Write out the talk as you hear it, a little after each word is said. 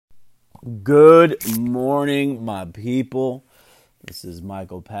Good morning, my people. This is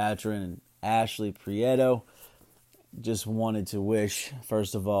Michael Patron and Ashley Prieto. Just wanted to wish,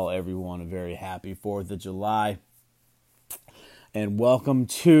 first of all, everyone a very happy 4th of July. And welcome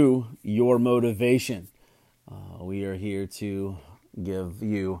to Your Motivation. We are here to give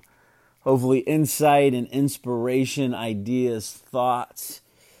you, hopefully, insight and inspiration, ideas, thoughts,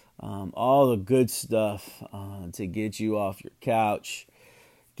 all the good stuff to get you off your couch,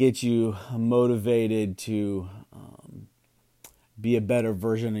 get you motivated to be a better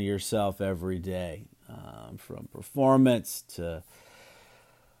version of yourself every day. From performance to,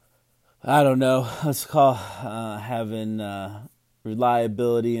 I don't know, let's call having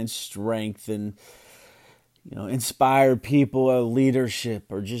reliability and strength and, inspire people or leadership,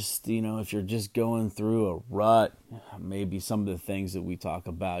 or just, if you're just going through a rut, maybe some of the things that we talk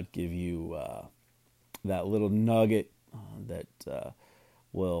about give you that little nugget that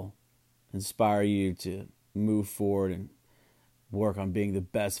will inspire you to move forward and work on being the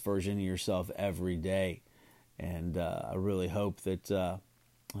best version of yourself every day. And I really hope that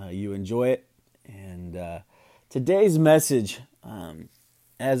you enjoy it. And today's message,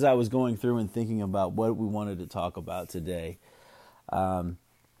 as I was going through and thinking about what we wanted to talk about today, let's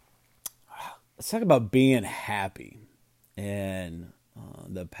talk about being happy and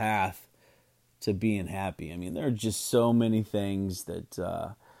the path to being happy. I mean, there are just so many things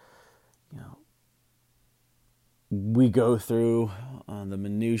that, we go through, the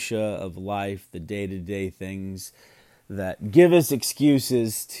minutia of life, the day-to-day things that give us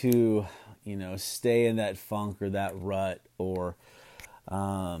excuses to, stay in that funk or that rut, or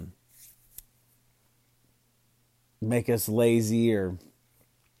make us lazy, or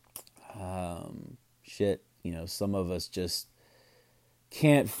some of us just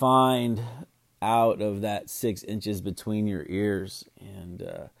can't find out of that 6 inches between your ears.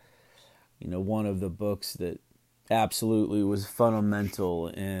 And one of the books that absolutely was fundamental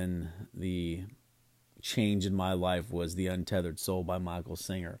in the change in my life was The Untethered Soul by Michael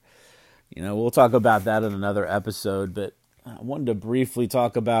Singer. We'll talk about that in another episode, but I wanted to briefly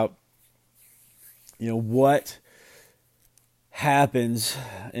talk about, what happens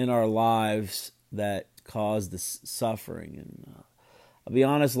in our lives that cause the suffering. And I'll be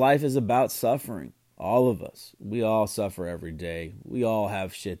honest, life is about suffering. All of us. We all suffer every day. We all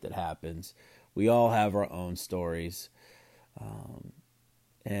have shit that happens. We all have our own stories.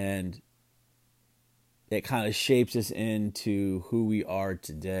 And it kind of shapes us into who we are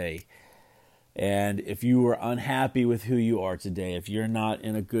today. And if you are unhappy with who you are today, if you're not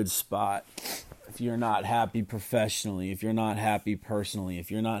in a good spot, if you're not happy professionally, if you're not happy personally, if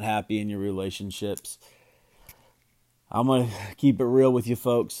you're not happy in your relationships, I'm going to keep it real with you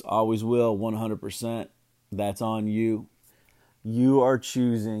folks. Always will, 100%. That's on you. You are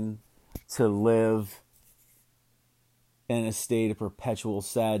choosing to live in a state of perpetual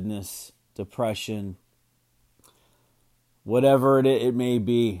sadness, depression, whatever it may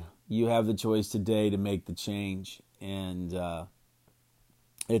be. You have the choice today to make the change. And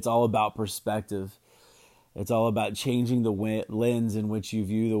it's all about perspective. It's all about changing the lens in which you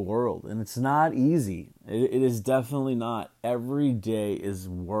view the world. And it's not easy. It is definitely not. Every day is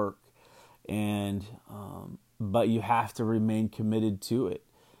work. And but you have to remain committed to it.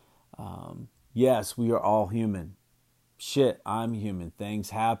 Yes, we are all human. Shit, I'm human. Things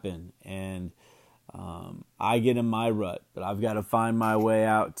happen. And I get in my rut, but I've got to find my way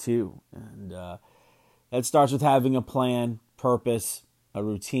out too. And that starts with having a plan, purpose, a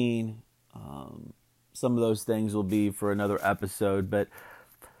routine. Some of those things will be for another episode, but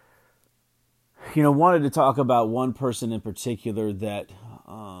wanted to talk about one person in particular that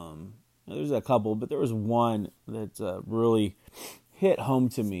there's a couple, but there was one that really hit home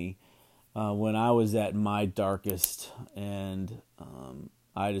to me when I was at my darkest, and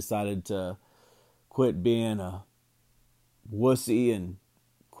I decided to quit being a wussy and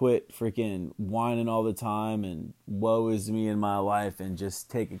quit freaking whining all the time and woe is me in my life, and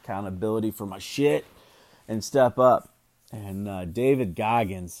just take accountability for my shit and step up. And David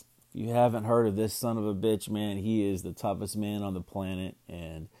Goggins, if you haven't heard of this son of a bitch, man, he is the toughest man on the planet.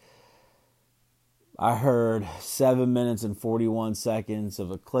 And I heard 7 minutes and 41 seconds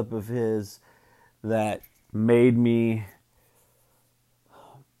of a clip of his that made me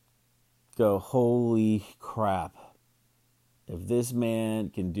go, holy crap. If this man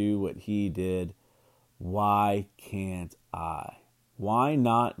can do what he did, why can't I? Why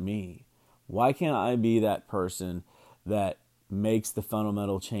not me? Why can't I be that person that makes the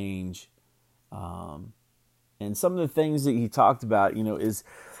fundamental change? And some of the things that he talked about, is,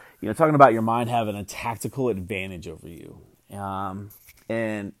 talking about your mind having a tactical advantage over you.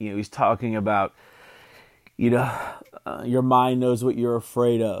 And, he's talking about, your mind knows what you're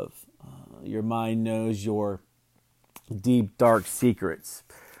afraid of. Your mind knows your deep, dark secrets.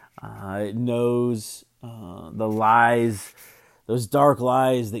 It knows the lies, those dark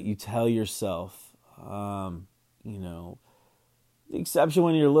lies that you tell yourself. The exception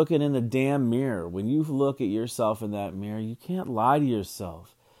when you're looking in the damn mirror. When you look at yourself in that mirror, you can't lie to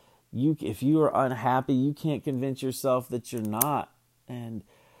yourself. If you are unhappy, you can't convince yourself that you're not. And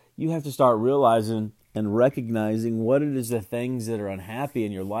you have to start realizing and recognizing what it is, the things that are unhappy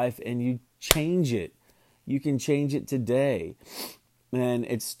in your life, and you change it. You can change it today. And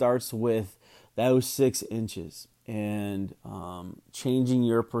it starts with those 6 inches and changing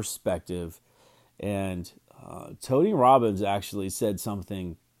your perspective. And Tony Robbins actually said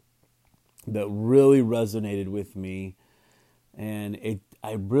something that really resonated with me. And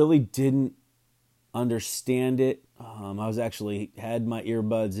I really didn't understand it. I was actually had my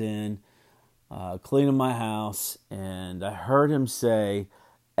earbuds in, cleaning my house, and I heard him say,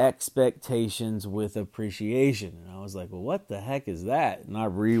 expectations with appreciation. And I was like, well, what the heck is that? And I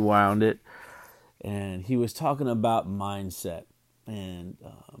rewound it, and he was talking about mindset and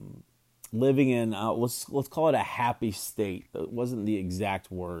living in, let's call it a happy state. It wasn't the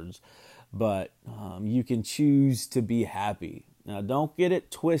exact words, but you can choose to be happy. Now, don't get it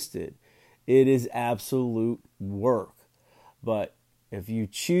twisted. It is absolute work. But if you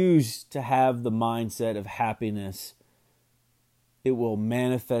choose to have the mindset of happiness, it will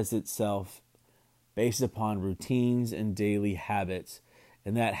manifest itself based upon routines and daily habits.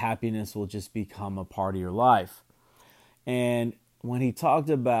 And that happiness will just become a part of your life. And when he talked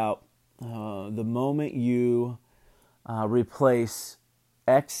about the moment you replace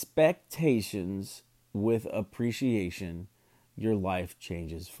expectations with appreciation, your life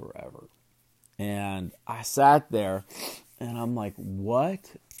changes forever. And I sat there and I'm like,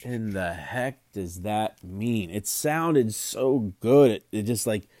 what in the heck does that mean? It sounded so good. It just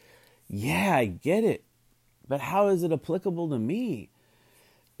like, yeah, I get it. But how is it applicable to me?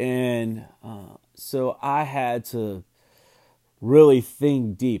 And so I had to really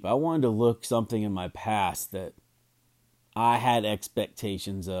think deep. I wanted to look something in my past that I had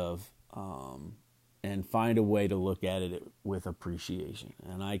expectations of, and find a way to look at it with appreciation.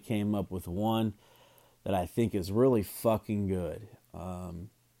 And I came up with one that I think is really fucking good.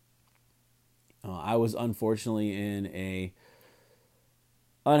 I was unfortunately in a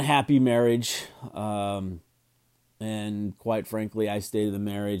unhappy marriage, and quite frankly, I stayed in the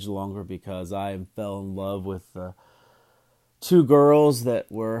marriage longer because I fell in love with 2 girls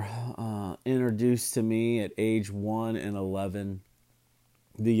that were introduced to me at age 1 and 11.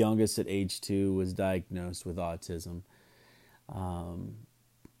 The youngest at age 2 was diagnosed with autism.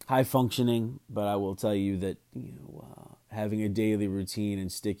 High functioning, but I will tell you that having a daily routine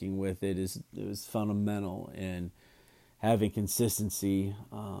and sticking with it is fundamental in having consistency.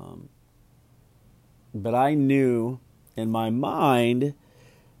 But I knew in my mind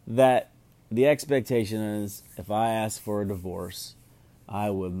that the expectation is if I ask for a divorce, I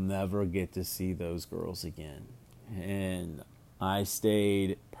would never get to see those girls again. And I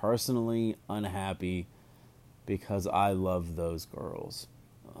stayed personally unhappy because I loved those girls.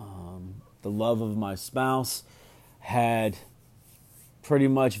 The love of my spouse had pretty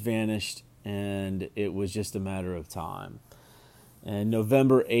much vanished, and it was just a matter of time. And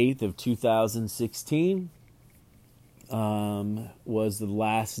November 8th of 2016 was the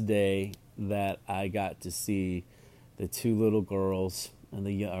last day that I got to see the 2 little girls and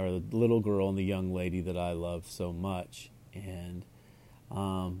the little girl and the young lady that I love so much. And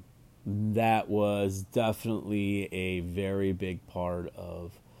that was definitely a very big part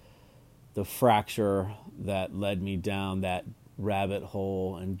of the fracture that led me down that rabbit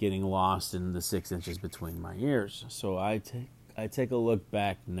hole and getting lost in the 6 inches between my ears. So I take a look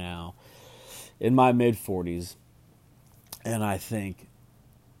back now in my mid-40s, and I think,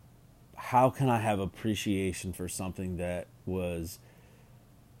 how can I have appreciation for something that was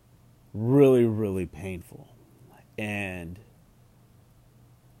really, really painful? And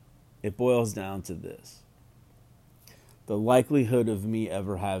it boils down to this. The likelihood of me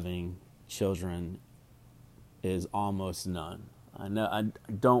ever having children is almost none. I know I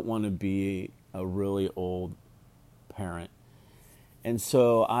don't want to be a really old parent. And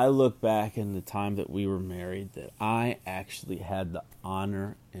so I look back in the time that we were married that I actually had the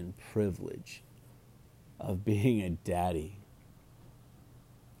honor and privilege of being a daddy.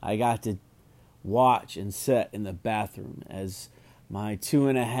 I got to watch and sit in the bathroom as my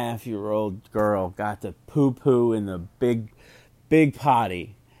 2.5-year-old girl got to poo-poo in the big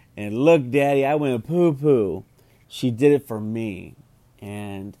potty. And look, Daddy, I went poo-poo. She did it for me.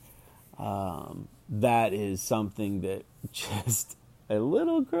 And that is something that just a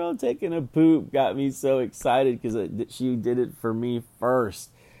little girl taking a poop got me so excited because she did it for me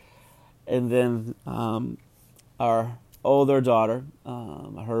first. And then our older daughter,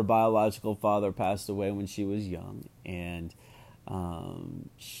 her biological father passed away when she was young, and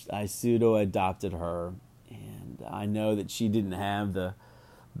I pseudo-adopted her. And I know that she didn't have the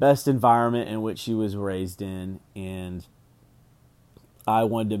best environment in which she was raised in, and I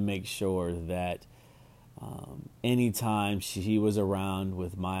wanted to make sure that anytime she was around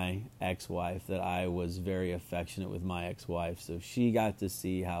with my ex-wife, that I was very affectionate with my ex-wife. So she got to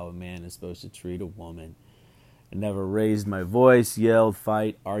see how a man is supposed to treat a woman. I never raised my voice, yelled,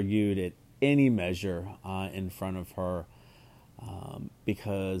 fight, argued at any measure in front of her,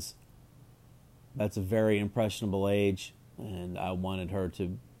 because that's a very impressionable age, and I wanted her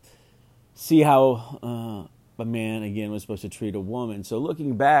to see how a man, again, was supposed to treat a woman. So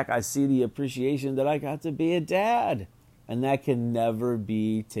looking back, I see the appreciation that I got to be a dad, and that can never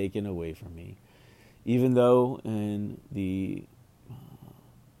be taken away from me. Even though in the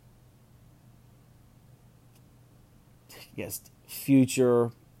future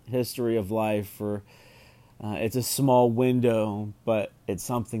history of life, or it's a small window, but it's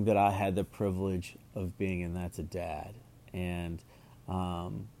something that I had the privilege of being, and that's a dad. And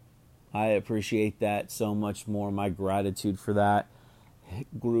I appreciate that so much more. My gratitude for that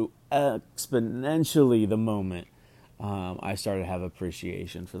grew exponentially the moment I started to have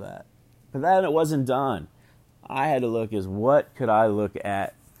appreciation for that. But then it wasn't done. I had to look as what could I look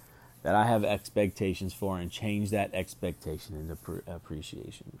at that I have expectations for and change that expectation into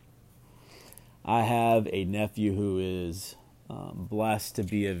appreciation. I have a nephew who is blessed to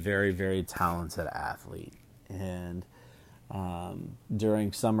be a very, very talented athlete. And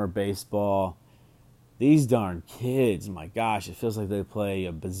during summer baseball, these darn kids, my gosh, it feels like they play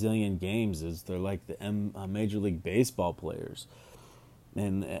a bazillion games. They're like the Major League Baseball players.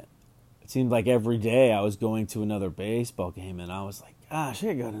 And it seemed like every day I was going to another baseball game, and I was like, gosh,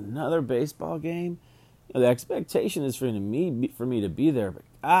 I got another baseball game? You know, the expectation is for me to be there, but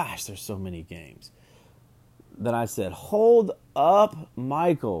gosh, there's so many games. Then I said, hold up,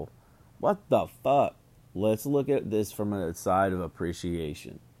 Michael. What the fuck? Let's look at this from a side of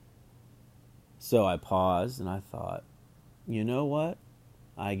appreciation. So I paused and I thought, you know what?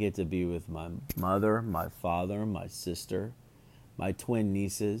 I get to be with my mother, my father, my sister, my twin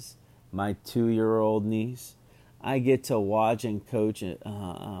nieces, my 2-year-old niece. I get to watch and coach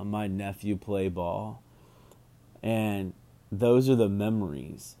my nephew play ball. And those are the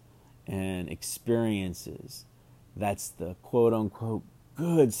memories and experiences. That's the quote-unquote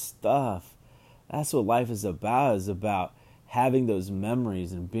good stuff. That's what life is about having those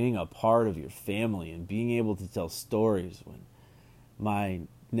memories and being a part of your family and being able to tell stories. When my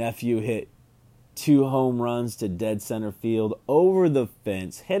nephew hit 2 home runs to dead center field over the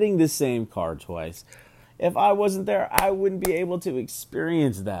fence, hitting the same car twice. If I wasn't there, I wouldn't be able to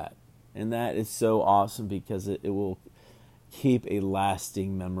experience that. And that is so awesome because it will keep a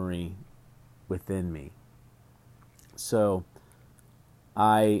lasting memory within me. So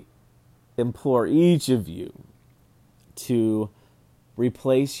I implore each of you to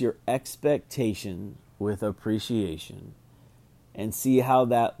replace your expectation with appreciation and see how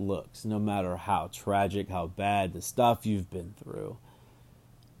that looks, no matter how tragic, how bad the stuff you've been through.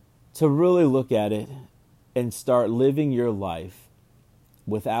 To really look at it and start living your life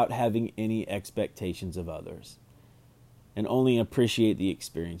without having any expectations of others and only appreciate the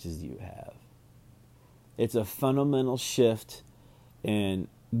experiences you have. It's a fundamental shift in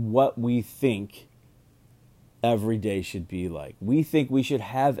what we think every day should be like. We think we should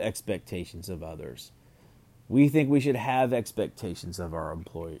have expectations of others. We think we should have expectations of our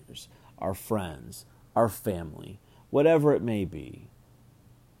employers, our friends, our family, whatever it may be.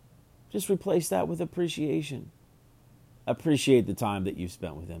 Just replace that with appreciation. Appreciate the time that you've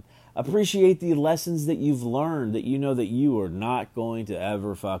spent with him. Appreciate the lessons that you've learned that you know that you are not going to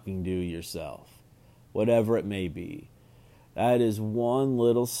ever fucking do yourself. Whatever it may be. That is one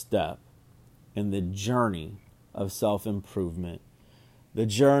little step in the journey of self-improvement. The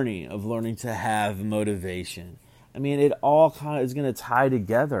journey of learning to have motivation. I mean, it all kind of is going to tie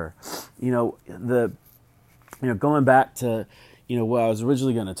together. Going back to what I was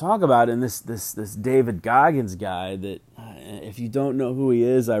originally going to talk about, and this David Goggins guy that if you don't know who he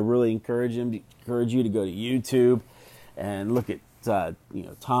is, I really encourage you to go to YouTube and look at Tom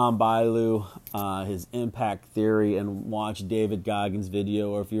Bilyeu, his Impact Theory, and watch David Goggins' video.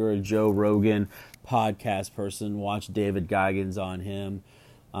 Or if you're a Joe Rogan podcast person, watch David Goggins on him.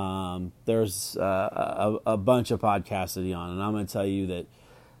 There's a bunch of podcasts that he's on, and I'm going to tell you that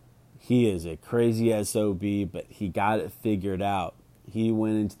he is a crazy SOB, but he got it figured out. He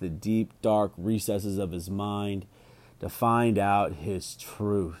went into the deep, dark recesses of his mind to find out his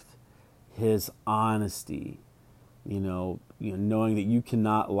truth, his honesty, knowing that you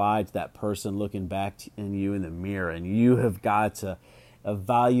cannot lie to that person looking back in you in the mirror, and you have got to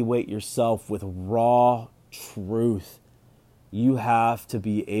evaluate yourself with raw truth. You have to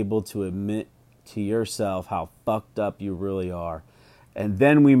be able to admit to yourself how fucked up you really are. And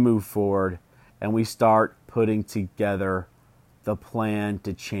then we move forward and we start putting together the plan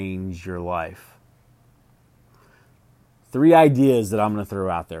to change your life. 3 ideas that I'm going to throw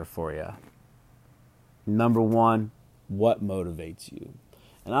out there for you. Number 1, what motivates you?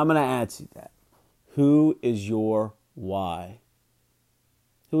 And I'm going to add to that. Who is your why?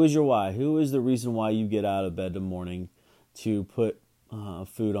 Who is your why? Who is the reason why you get out of bed in the morning to put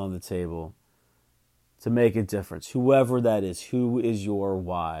food on the table, to make a difference? Whoever that is, who is your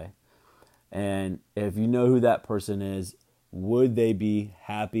why? And if you know who that person is, would they be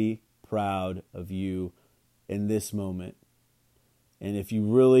happy, proud of you in this moment? And if you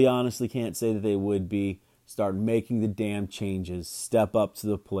really honestly can't say that they would be, start making the damn changes, step up to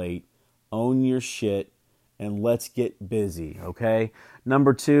the plate, own your shit, and let's get busy, okay?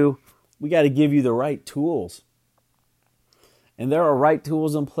 Number 2, we got to give you the right tools. And there are right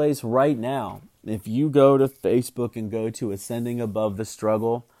tools in place right now. If you go to Facebook and go to Ascending Above the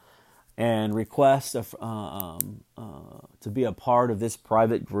Struggle and request to be a part of this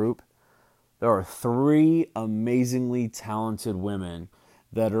private group, there are 3 amazingly talented women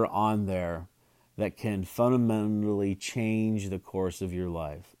that are on there that can fundamentally change the course of your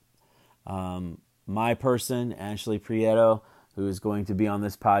life. My person, Ashley Prieto, who is going to be on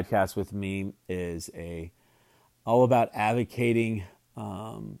this podcast with me, is all about advocating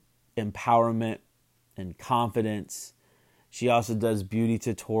empowerment and confidence. She also does beauty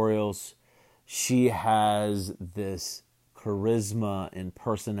tutorials. She has this charisma and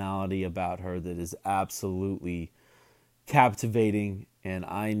personality about her that is absolutely captivating. And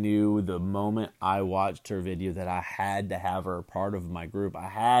I knew the moment I watched her video that I had to have her a part of my group. I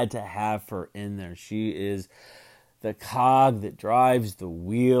had to have her in there. She is the cog that drives the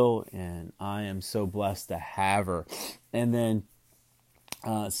wheel, and I am so blessed to have her. And then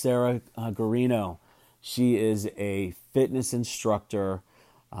Sarah Garino, she is a fitness instructor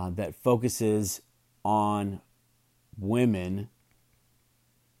that focuses on women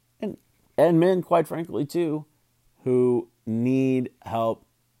and men, quite frankly, too, who need help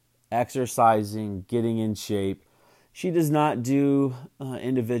exercising, getting in shape. She does not do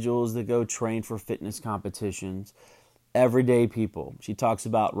individuals that go train for fitness competitions. Everyday people. She talks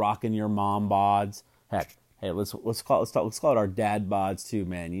about rocking your mom bods. Heck, hey, let's call it our dad bods too,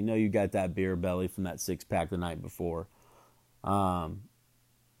 man. You know you got that beer belly from that 6-pack the night before. Doing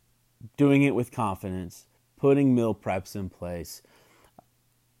it with confidence, putting meal preps in place,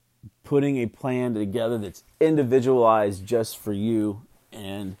 putting a plan together that's individualized just for you.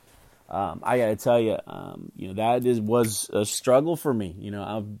 And I got to tell you, that was a struggle for me.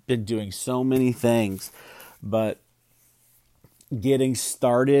 I've been doing so many things, but getting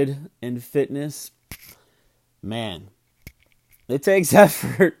started in fitness, man, it takes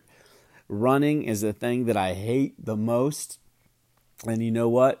effort. Running is the thing that I hate the most. And you know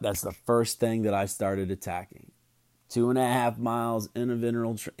what? That's the first thing that I started attacking. 2.5 miles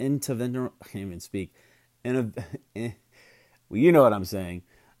interval. I can't even speak. Well, you know what I'm saying.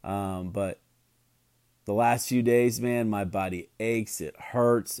 But the last few days, man, my body aches. It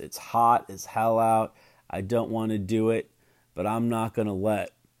hurts. It's hot as hell out. I don't want to do it, but I'm not going to let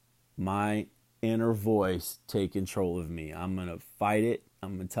my inner voice take control of me. I'm going to fight it.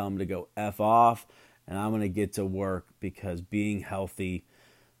 I'm going to tell him to go F off, and I'm going to get to work, because being healthy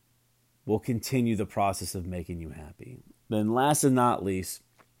will continue the process of making you happy. Then last and not least,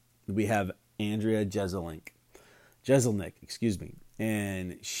 we have Andrea Jeselnik,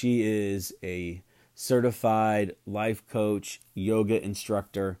 and she is a certified life coach, yoga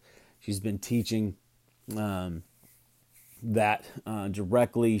instructor. She's been teaching that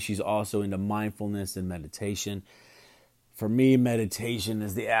directly. She's also into mindfulness and meditation. For me, meditation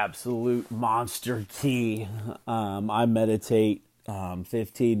is the absolute monster key. I meditate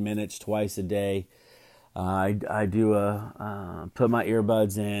 15 minutes twice a day. I do put my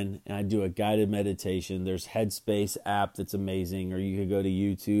earbuds in, and I do a guided meditation. There's Headspace app that's amazing, or you could go to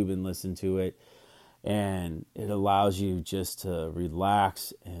YouTube and listen to it. And it allows you just to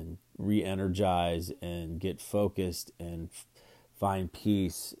relax and re-energize and get focused and find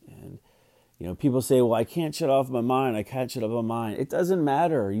peace. And People say, well, I can't shut off my mind. I can't shut off my mind. It doesn't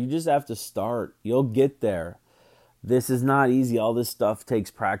matter. You just have to start. You'll get there. This is not easy. All this stuff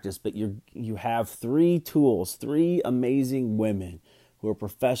takes practice, but you have 3 tools, 3 amazing women who are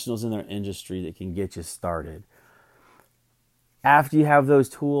professionals in their industry that can get you started. After you have those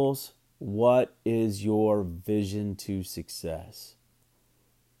tools, what is your vision to success?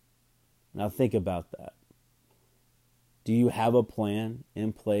 Now think about that. Do you have a plan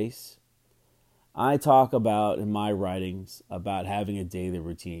in place? I talk about in my writings about having a daily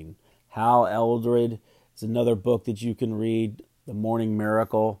routine. Hal Elrod is another book that you can read, The Morning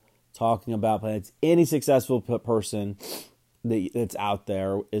Miracle, talking about plans. Any successful person that's out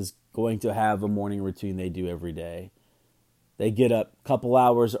there is going to have a morning routine they do every day. They get up a couple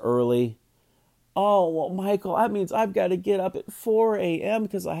hours early. Oh, well, Michael, that means I've got to get up at 4 a.m.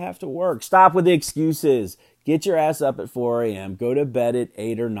 because I have to work. Stop with the excuses. Get your ass up at 4 a.m. Go to bed at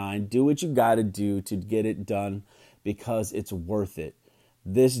 8 or 9. Do what you got to do to get it done because it's worth it.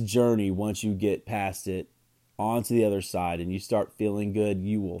 This journey, once you get past it, onto the other side, and you start feeling good,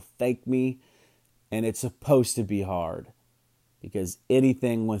 you will thank me. And it's supposed to be hard because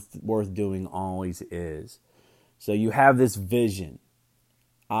anything worth doing always is. So you have this vision.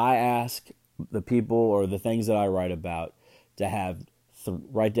 I ask the people or the things that I write about to have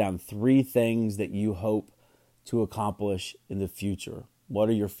write down 3 things that you hope to accomplish in the future. What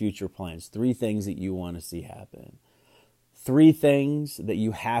are your future plans? 3 things that you want to see happen. 3 things that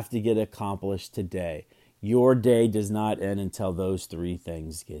you have to get accomplished today. Your day does not end until those 3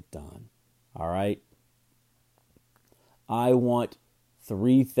 things get done. All right? I want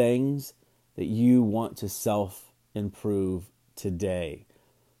 3 things that you want to self-improve today.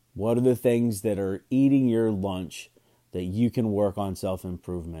 What are the things that are eating your lunch that you can work on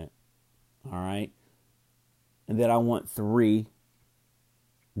self-improvement? All right? And then I want 3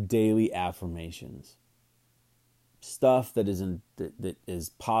 daily affirmations. Stuff that is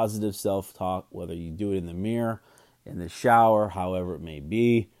positive self-talk, whether you do it in the mirror, in the shower, however it may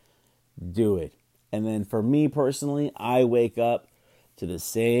be, do it. And then for me personally, I wake up to the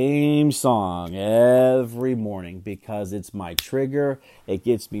same song every morning because it's my trigger. It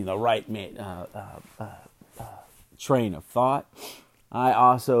gets me the right train of thought. I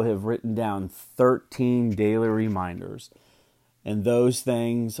also have written down 13 daily reminders. And those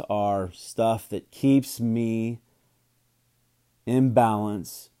things are stuff that keeps me in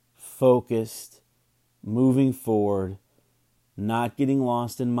balance, focused, moving forward, not getting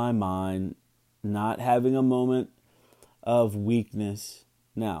lost in my mind, not having a moment of weakness.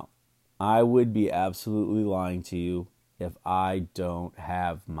 Now, I would be absolutely lying to you if I don't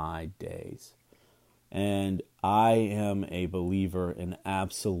have my days. And I am a believer in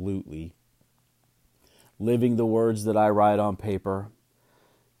absolutely living the words that I write on paper.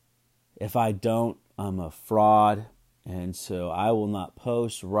 If I don't, I'm a fraud. And so I will not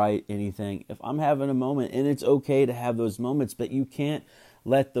post, write anything. If I'm having a moment, and it's okay to have those moments, but you can't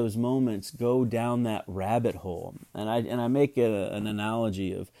let those moments go down that rabbit hole. And I make an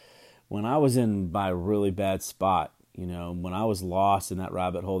analogy of when I was in my really bad spot, when I was lost in that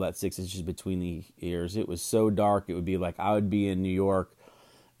rabbit hole, that 6 inches between the ears, it was so dark. It would be like I would be in New York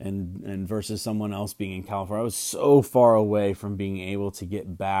and versus someone else being in California. I was so far away from being able to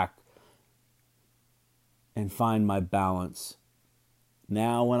get back and find my balance.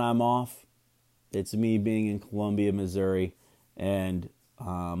 Now when I'm off, it's me being in Columbia, Missouri, and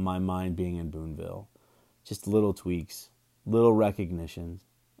my mind being in Boonville. Just little tweaks, little recognitions.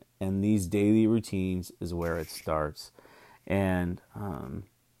 And these daily routines is where it starts. And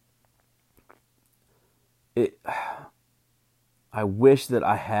I wish that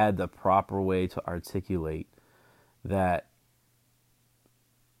I had the proper way to articulate that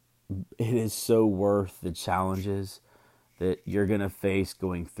it is so worth the challenges that you're going to face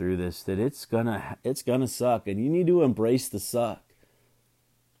going through this, that it's going to suck, and you need to embrace the suck.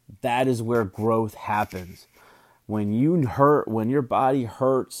 That is where growth happens. When your body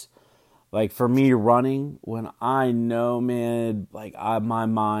hurts, like for me running, when I know, man, my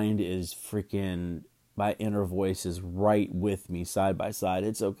mind is freaking, my inner voice is right with me side by side.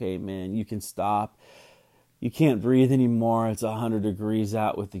 It's okay, man. You can stop. You can't breathe anymore. It's 100 degrees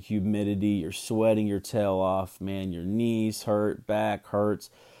out with the humidity. You're sweating your tail off, man. Your knees hurt, back hurts.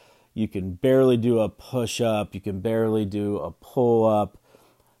 You can barely do a push-up. You can barely do a pull-up.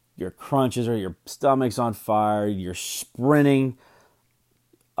 Your crunches or your stomach's on fire. You're sprinting.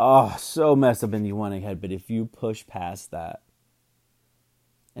 Oh, so messed up and you want to head. But if you push past that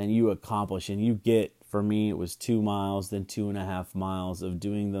and you accomplish and you get, for me, it was 2 miles, then 2.5 miles of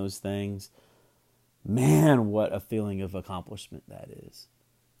doing those things. Man, what a feeling of accomplishment that is.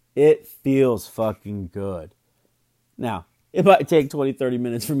 It feels fucking good. Now, it might take 20, 30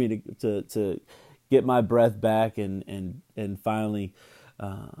 minutes for me to get my breath back and finally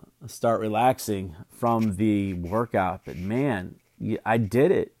start relaxing from the workout. But man, I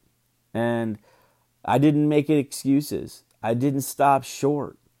did it. And I didn't make it excuses. I didn't stop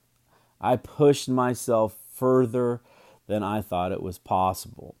short. I pushed myself further than I thought it was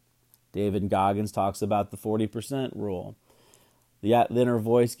possible. David Goggins talks about the 40% rule. The inner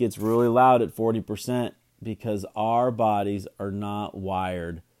voice gets really loud at 40% because our bodies are not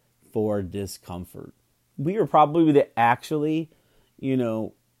wired for discomfort. We are probably the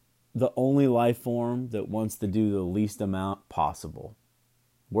only life form that wants to do the least amount possible.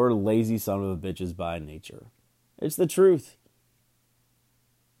 We're lazy son of a bitches by nature. It's the truth.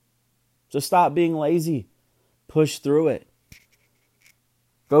 Just stop being lazy. Push through it.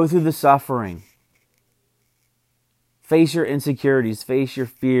 Go through the suffering. Face your insecurities. Face your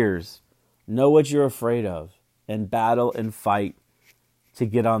fears. Know what you're afraid of. And battle and fight to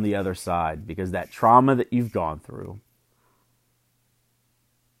get on the other side. Because that trauma that you've gone through,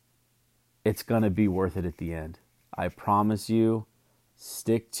 it's going to be worth it at the end. I promise you.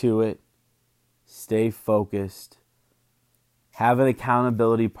 Stick to it. Stay focused. Have an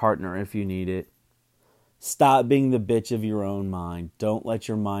accountability partner if you need it. Stop being the bitch of your own mind. Don't let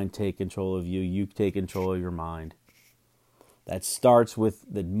your mind take control of you. You take control of your mind. That starts with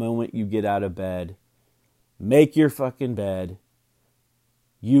the moment you get out of bed. Make your fucking bed.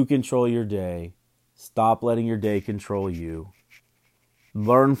 You control your day. Stop letting your day control you.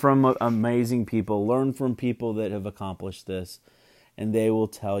 Learn from amazing people. Learn from people that have accomplished this. And they will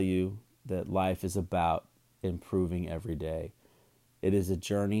tell you that life is about improving every day. It is a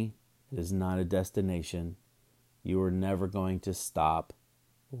journey. It is not a destination. You are never going to stop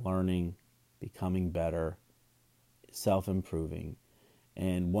learning, becoming better, self-improving.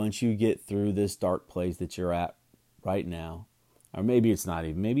 And once you get through this dark place that you're at right now, or maybe it's not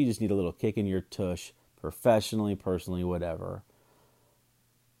even, maybe you just need a little kick in your tush, professionally, personally, whatever.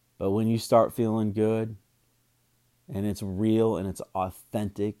 But when you start feeling good, and it's real and it's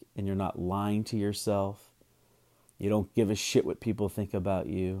authentic and you're not lying to yourself, you don't give a shit what people think about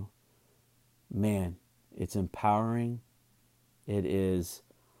you, man, it's empowering. It is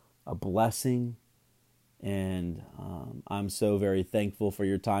a blessing. And I'm so very thankful for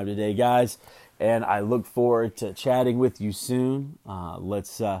your time today, guys. And I look forward to chatting with you soon. I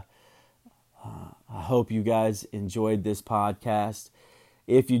hope you guys enjoyed this podcast.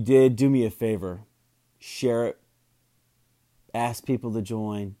 If you did, do me a favor. Share it. Ask people to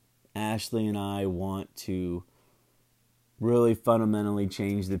join. Ashley and I want to really fundamentally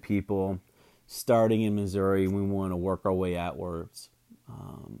change the people. Starting in Missouri, we want to work our way outwards.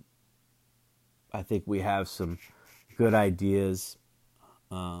 I think we have some good ideas.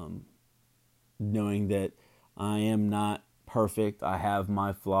 Knowing that I am not perfect. I have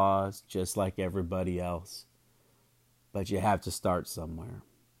my flaws just like everybody else. But you have to start somewhere.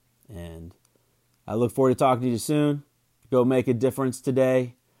 And I look forward to talking to you soon. Go make a difference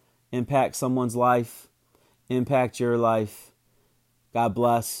today. Impact someone's life. Impact your life. God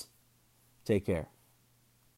bless. Take care.